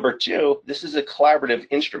 And number two, this is a collaborative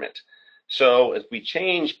instrument. So if we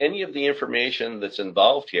change any of the information that's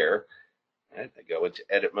involved here, right, I go into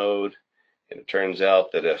edit mode, and it turns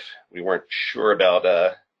out that if we weren't sure about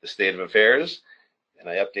the state of affairs, and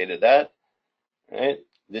I updated that, right,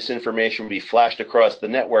 this information would be flashed across the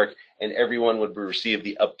network, and everyone would receive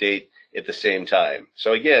the update at the same time.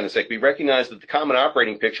 So again, it's like we recognize that the common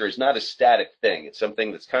operating picture is not a static thing. It's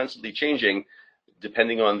something that's constantly changing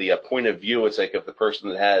depending on the point of view. It's like of the person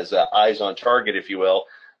that has eyes on target, if you will,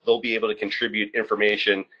 they'll be able to contribute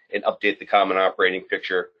information and update the common operating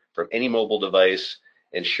picture from any mobile device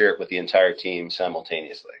and share it with the entire team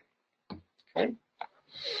simultaneously. Okay.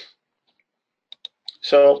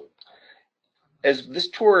 So as this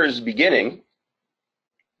tour is beginning,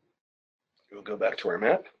 we'll go back to our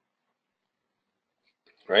map.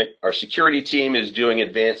 Right? Our security team is doing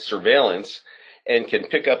advanced surveillance and can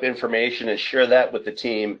pick up information and share that with the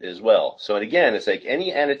team as well. So and again, it's like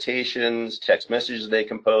any annotations, text messages they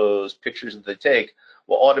compose, pictures that they take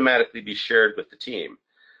will automatically be shared with the team.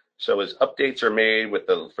 So as updates are made with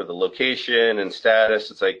for the location and status,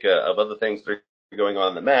 it's like of other things that are going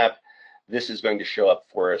on the map, this is going to show up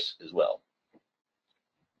for us as well.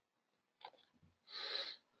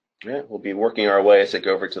 Yeah, we'll be working our way as I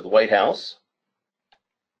go over to the White House.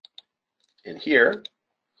 And here,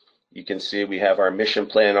 you can see we have our mission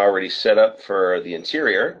plan already set up for the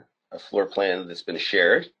interior, a floor plan that's been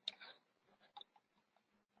shared.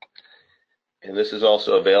 And this is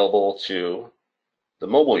also available to the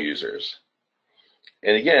mobile users.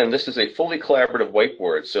 And again, this is a fully collaborative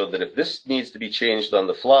whiteboard, so that if this needs to be changed on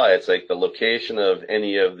the fly, it's like the location of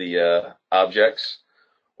any of the objects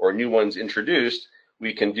or new ones introduced,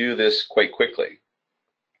 we can do this quite quickly.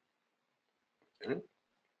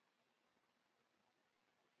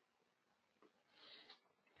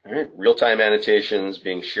 All right, real-time annotations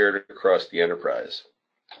being shared across the enterprise.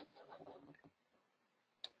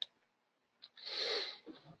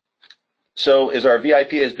 So as our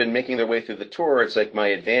VIP has been making their way through the tour, it's like my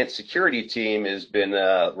advanced security team has been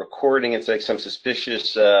recording. It's like some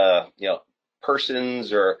suspicious,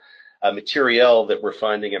 persons or material that we're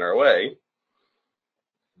finding in our way.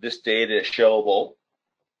 This data is showable,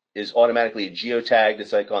 is automatically geotagged.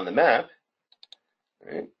 It's like on the map.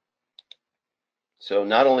 Right? So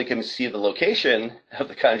not only can we see the location of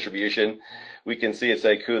the contribution, we can see it's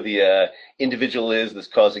like who the individual is that's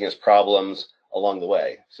causing us problems along the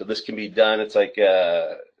way. So this can be done, it's like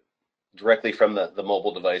directly from the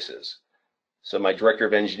mobile devices. So my director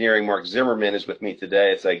of engineering, Mark Zimmerman, is with me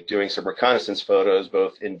today. It's like doing some reconnaissance photos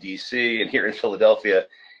both in DC and here in Philadelphia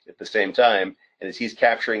at the same time. And as he's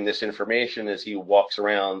capturing this information, as he walks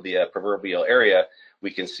around the proverbial area,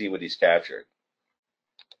 we can see what he's captured.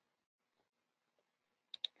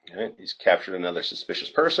 All right, he's captured another suspicious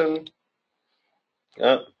person.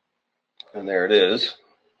 Oh, and there it is.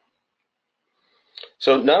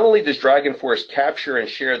 So not only does DragonForce capture and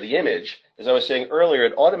share the image, as I was saying earlier,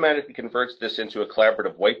 it automatically converts this into a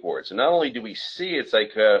collaborative whiteboard. So not only do we see it's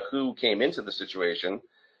like who came into the situation,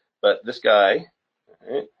 but this guy,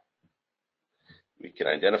 right, we can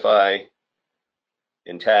identify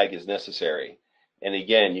and tag as necessary. And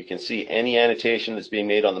again, you can see any annotation that's being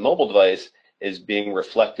made on the mobile device is being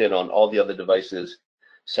reflected on all the other devices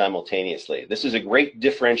simultaneously. This is a great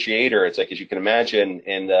differentiator. It's like, as you can imagine,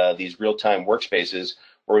 in these real-time workspaces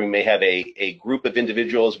where we may have a group of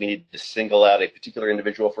individuals, we need to single out a particular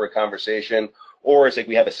individual for a conversation, or it's like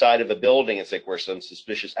we have a side of a building, it's like where some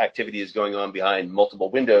suspicious activity is going on behind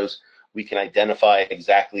multiple windows, we can identify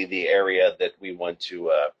exactly the area that we want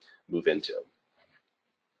to move into.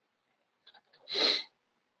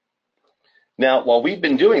 Now, while we've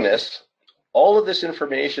been doing this, all of this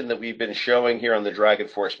information that we've been showing here on the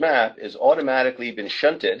DragonForce map is automatically been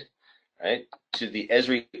shunted, right, to the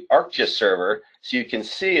Esri ArcGIS server. So you can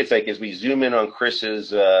see it's like as we zoom in on Chris's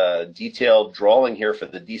detailed drawing here for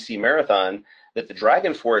the DC Marathon, that the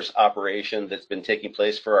DragonForce operation that's been taking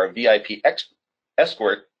place for our VIP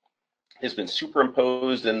escort has been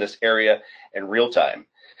superimposed in this area in real time.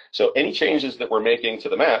 So any changes that we're making to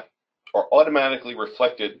the map are automatically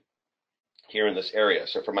reflected here in this area.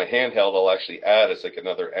 So for my handheld, I'll actually add as like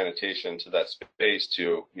another annotation to that space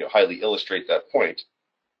to highly illustrate that point.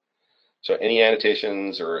 So any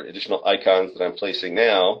annotations or additional icons that I'm placing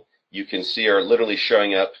now, you can see are literally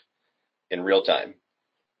showing up in real time.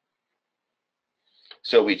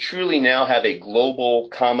 So we truly now have a global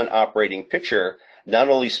common operating picture, not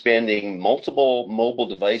only spanning multiple mobile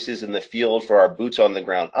devices in the field for our boots on the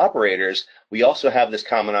ground operators, we also have this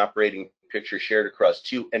common operating picture shared across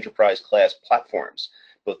two enterprise class platforms,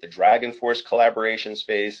 both the DragonForce collaboration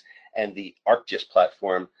space and the ArcGIS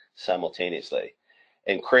platform simultaneously.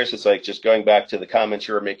 And Chris, it's like just going back to the comments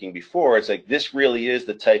you were making before, it's like this really is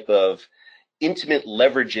the type of intimate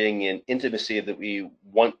leveraging and intimacy that we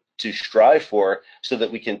want to strive for, so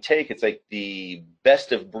that we can take it's like the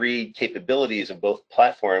best of breed capabilities of both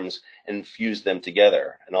platforms and fuse them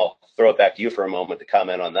together. And I'll throw it back to you for a moment to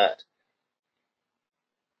comment on that.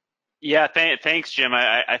 Yeah, thanks, Jim.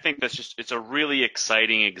 I think it's a really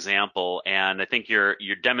exciting example, and I think your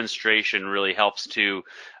demonstration really helps to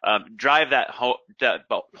drive that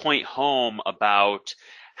point home about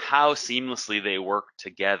how seamlessly they work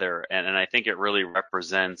together, and I think it really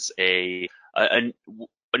represents a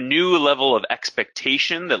new level of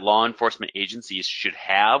expectation that law enforcement agencies should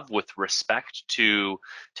have with respect to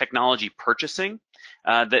technology purchasing.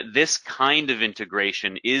 That this kind of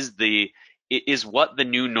integration is what the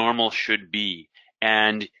new normal should be,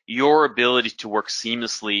 and your ability to work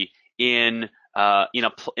seamlessly in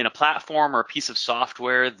a platform or a piece of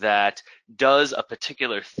software that does a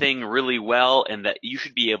particular thing really well, and that you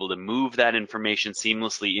should be able to move that information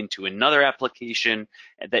seamlessly into another application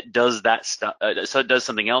that does that stuff, so it does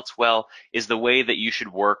something else well, is the way that you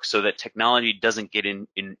should work, so that technology doesn't get in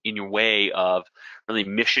your way of really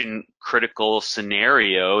mission critical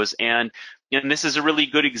scenarios. And And this is a really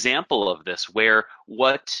good example of this, where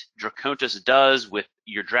what Drakontas does with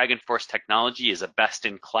your DragonForce technology is a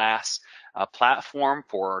best-in-class platform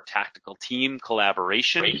for tactical team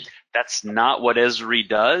collaboration. That's not what Esri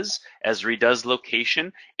does. Esri does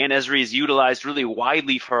location, and Esri is utilized really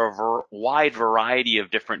widely for a wide variety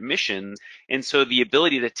of different missions. And so the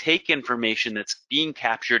ability to take information that's being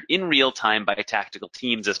captured in real time by tactical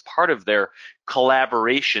teams as part of their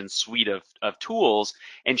collaboration suite of tools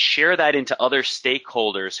and share that into other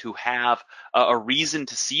stakeholders who have a reason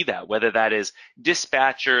to see that, whether that is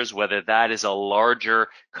dispatchers, whether that is a larger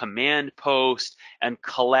command post, and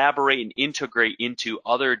collaborate and integrate into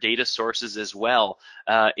other data sources as well,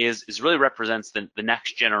 is really represents the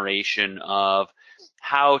next generation of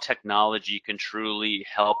how technology can truly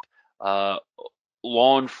help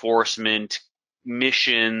law enforcement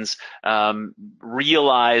missions be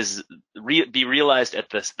realized at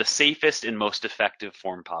the safest and most effective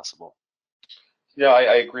form possible. Yeah,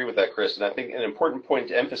 I agree with that, Chris. And I think an important point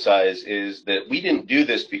to emphasize is that we didn't do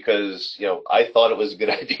this because, I thought it was a good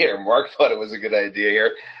idea or Mark thought it was a good idea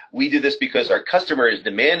here. We did this because our customers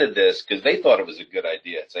demanded this because they thought it was a good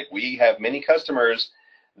idea. It's like we have many customers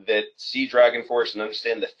that see DragonForce and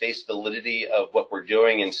understand the face validity of what we're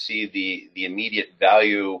doing and see the immediate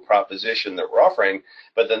value proposition that we're offering.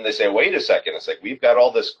 But then they say, wait a second, it's like we've got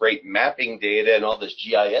all this great mapping data and all this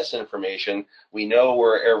GIS information. We know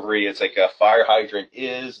where it's like a fire hydrant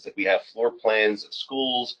is. It's like we have floor plans of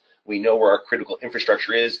schools. We know where our critical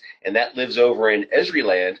infrastructure is, and that lives over in Esri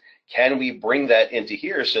land. Can we bring that into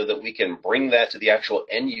here so that we can bring that to the actual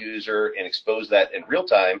end user and expose that in real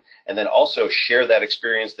time, and then also share that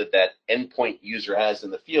experience that that endpoint user has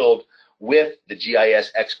in the field with the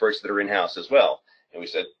GIS experts that are in-house as well? And we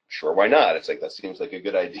said, sure, why not? It's like, that seems like a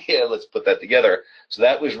good idea. Let's put that together. So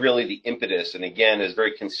that was really the impetus, and again, is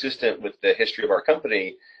very consistent with the history of our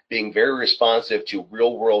company being very responsive to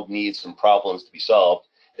real-world needs and problems to be solved,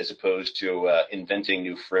 as opposed to inventing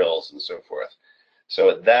new frills and so forth. So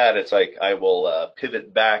at that, it's like I will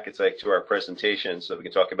pivot back, it's like to our presentation so we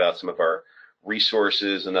can talk about some of our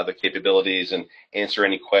resources and other capabilities and answer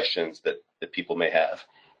any questions that people may have.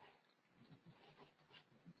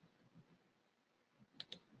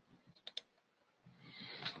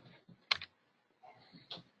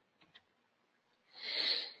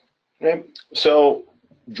 Okay. So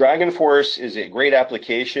DragonForce is a great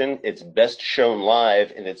application. It's best shown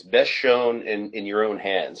live, and it's best shown in your own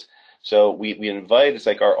hands. So we invite, it's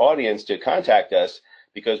like our audience, to contact us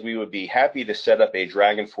because we would be happy to set up a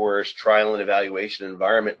DragonForce trial and evaluation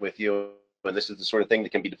environment with you. And this is the sort of thing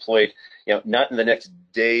that can be deployed, not in the next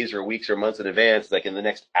days or weeks or months in advance, like in the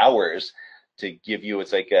next hours, to give you,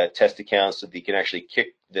 it's like test accounts so that you can actually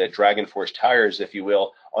kick the DragonForce tires, if you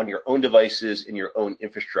will, on your own devices in your own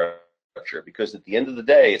infrastructure. Because at the end of the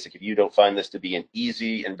day, it's like if you don't find this to be an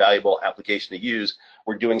easy and valuable application to use,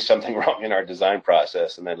 we're doing something wrong in our design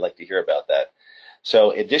process, and I'd like to hear about that.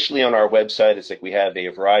 So additionally, on our website, it's like we have a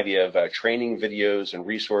variety of training videos and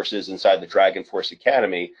resources inside the DragonForce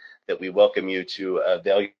Academy that we welcome you to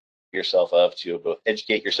avail yourself of, to both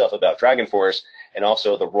educate yourself about DragonForce and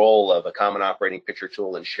also the role of a common operating picture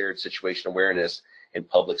tool and shared situation awareness in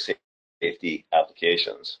public safety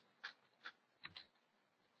applications.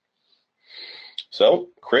 So,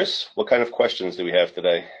 Chris, what kind of questions do we have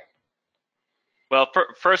today? Well,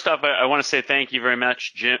 first off, I want to say thank you very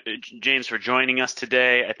much, James, for joining us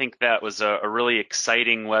today. I think that was a really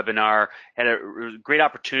exciting webinar. Had a great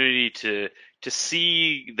opportunity to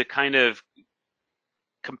see the kind of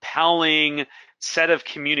compelling set of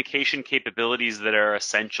communication capabilities that are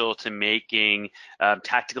essential to making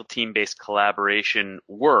tactical team-based collaboration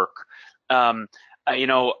work.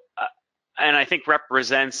 And I think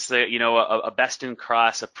represents a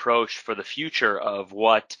best-in-class approach for the future of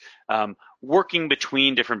what working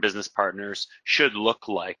between different business partners should look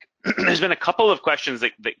like. There's been a couple of questions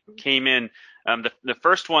that came in. The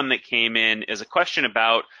first one that came in is a question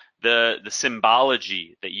about the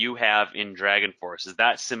symbology that you have in DragonForce. Is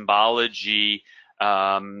that symbology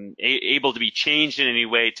able to be changed in any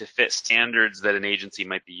way to fit standards that an agency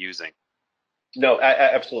might be using? No,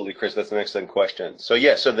 absolutely, Chris. That's an excellent question. So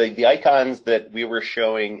yeah, so the icons that we were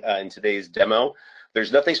showing in today's demo,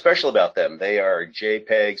 there's nothing special about them. They are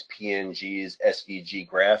JPEGs, PNGs, SVG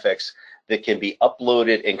graphics that can be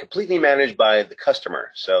uploaded and completely managed by the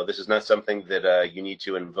customer. So this is not something that you need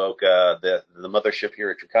to invoke the mothership here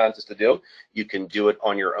at Drakontas to do. You can do it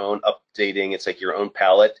on your own, updating. It's like your own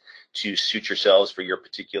palette to suit yourselves for your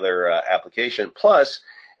particular application. Plus,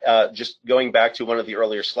 just going back to one of the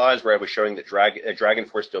earlier slides where I was showing that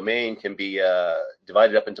DragonForce domain can be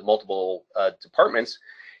divided up into multiple departments,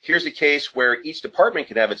 here's a case where each department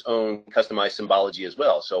can have its own customized symbology as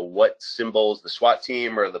well. So what symbols the SWAT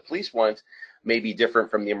team or the police want may be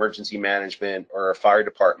different from the emergency management or fire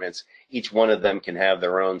departments. Each one of them can have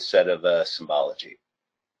their own set of symbology.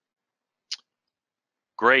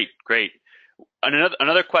 Great, great.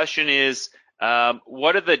 Another question is,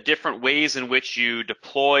 what are the different ways in which you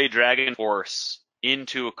deploy DragonForce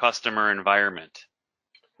into a customer environment?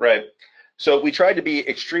 Right. So we tried to be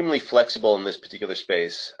extremely flexible in this particular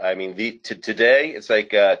space. I mean, today, it's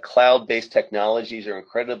like cloud-based technologies are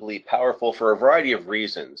incredibly powerful for a variety of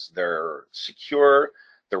reasons. They're secure,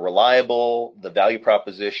 they're reliable, the value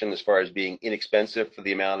proposition as far as being inexpensive for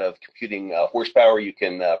the amount of computing horsepower you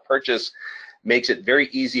can purchase makes it very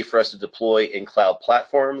easy for us to deploy in cloud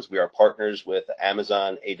platforms. We are partners with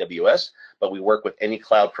Amazon AWS, but we work with any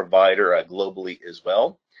cloud provider globally as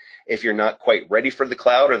well. If you're not quite ready for the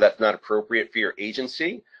cloud or that's not appropriate for your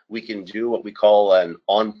agency, we can do what we call an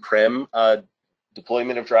on-prem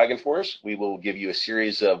deployment of DragonForce. We will give you a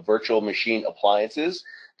series of virtual machine appliances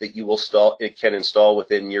that you will can install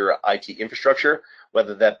within your IT infrastructure,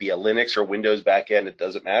 whether that be a Linux or Windows backend, it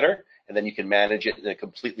doesn't matter. And then you can manage it in a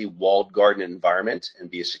completely walled garden environment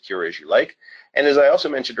and be as secure as you like. And as I also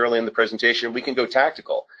mentioned earlier in the presentation, we can go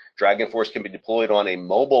tactical. DragonForce can be deployed on a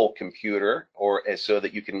mobile computer, or so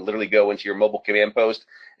that you can literally go into your mobile command post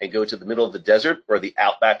and go to the middle of the desert or the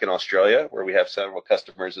outback in Australia, where we have several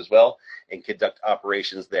customers as well, and conduct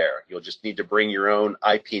operations there. You'll just need to bring your own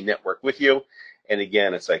IP network with you. And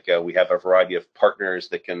again, it's like we have a variety of partners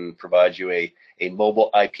that can provide you a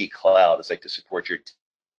mobile IP cloud. It's like to support your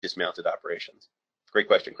dismounted operations. Great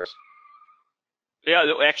question, Chris.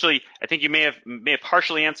 Yeah, actually, I think you may have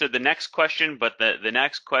partially answered the next question, but the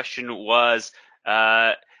next question was,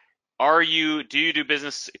 do you do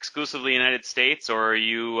business exclusively in the United States, or do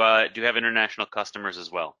you have international customers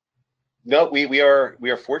as well? No, we are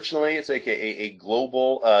fortunately, it's like a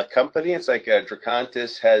global company. It's like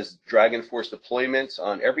Drakontas has DragonForce deployments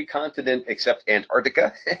on every continent except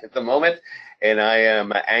Antarctica at the moment, and I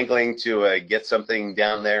am angling to get something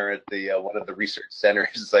down there at the one of the research centers.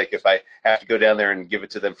 It's like if I have to go down there and give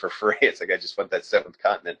it to them for free, it's like I just want that seventh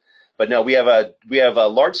continent. But no, we have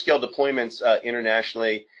large scale deployments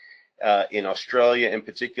internationally. In Australia in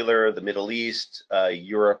particular, the Middle East,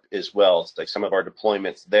 Europe as well. It's like some of our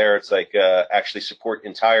deployments there, it's like actually support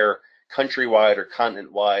entire countrywide or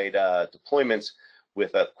continent-wide deployments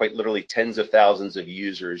with quite literally tens of thousands of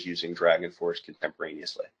users using DragonForce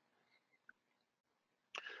contemporaneously.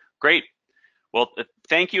 Great. Well,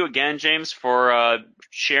 thank you again, James, for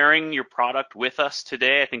sharing your product with us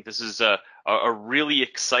today. I think this is a really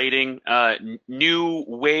exciting new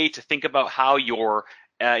way to think about how your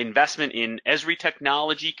investment in Esri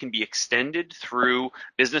technology can be extended through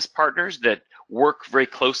business partners that work very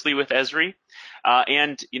closely with Esri.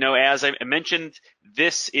 And as I mentioned,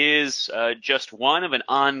 this is just one of an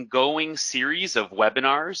ongoing series of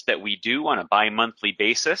webinars that we do on a bi-monthly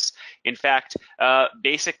basis. In fact,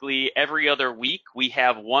 basically every other week we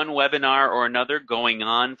have one webinar or another going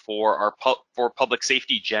on for for public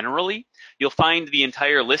safety generally. You'll find the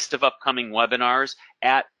entire list of upcoming webinars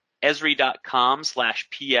at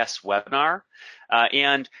esri.com/pswebinar,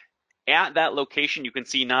 and at that location you can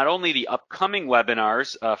see not only the upcoming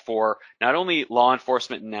webinars for not only law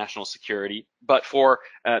enforcement and national security, but for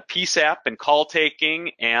PSAP and call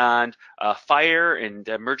taking and fire and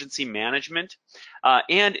emergency management.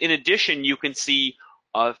 And in addition, you can see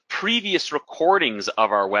previous recordings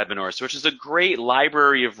of our webinars, which is a great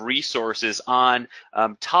library of resources on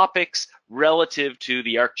topics relative to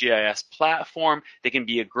the ArcGIS platform. They can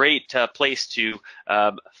be a great place to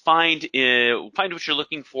find what you're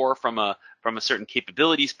looking for from a certain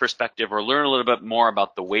capabilities perspective, or learn a little bit more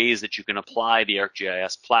about the ways that you can apply the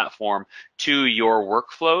ArcGIS platform to your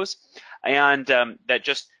workflows. And that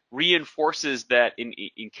just reinforces that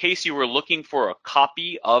in case you were looking for a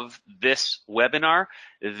copy of this webinar,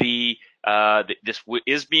 this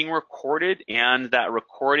is being recorded, and that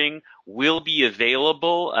recording will be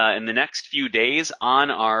available in the next few days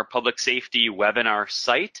on our public safety webinar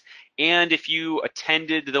site. And if you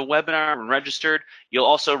attended the webinar and registered, you'll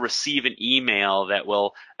also receive an email that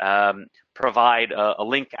will provide a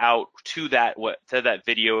link out to that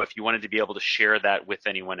video if you wanted to be able to share that with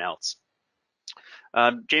anyone else.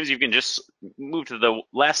 James, you can just move to the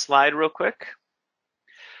last slide real quick.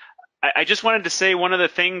 I just wanted to say one other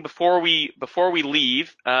thing before we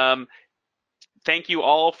leave. thank you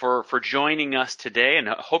all for joining us today, and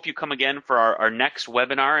I hope you come again for our next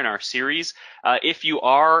webinar in our series. If you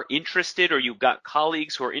are interested, or you've got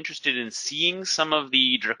colleagues who are interested in seeing some of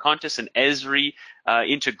the Drakontas and Esri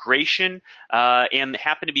integration, and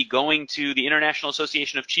happen to be going to the International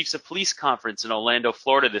Association of Chiefs of Police Conference in Orlando,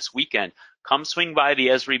 Florida this weekend, come swing by the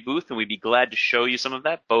Esri booth and we'd be glad to show you some of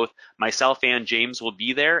that. Both myself and James will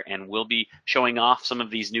be there, and we'll be showing off some of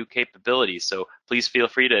these new capabilities. So please feel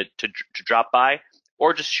free to drop by,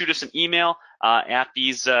 or just shoot us an email at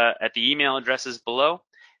the email addresses below.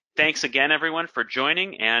 Thanks again, everyone, for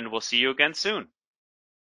joining, and we'll see you again soon.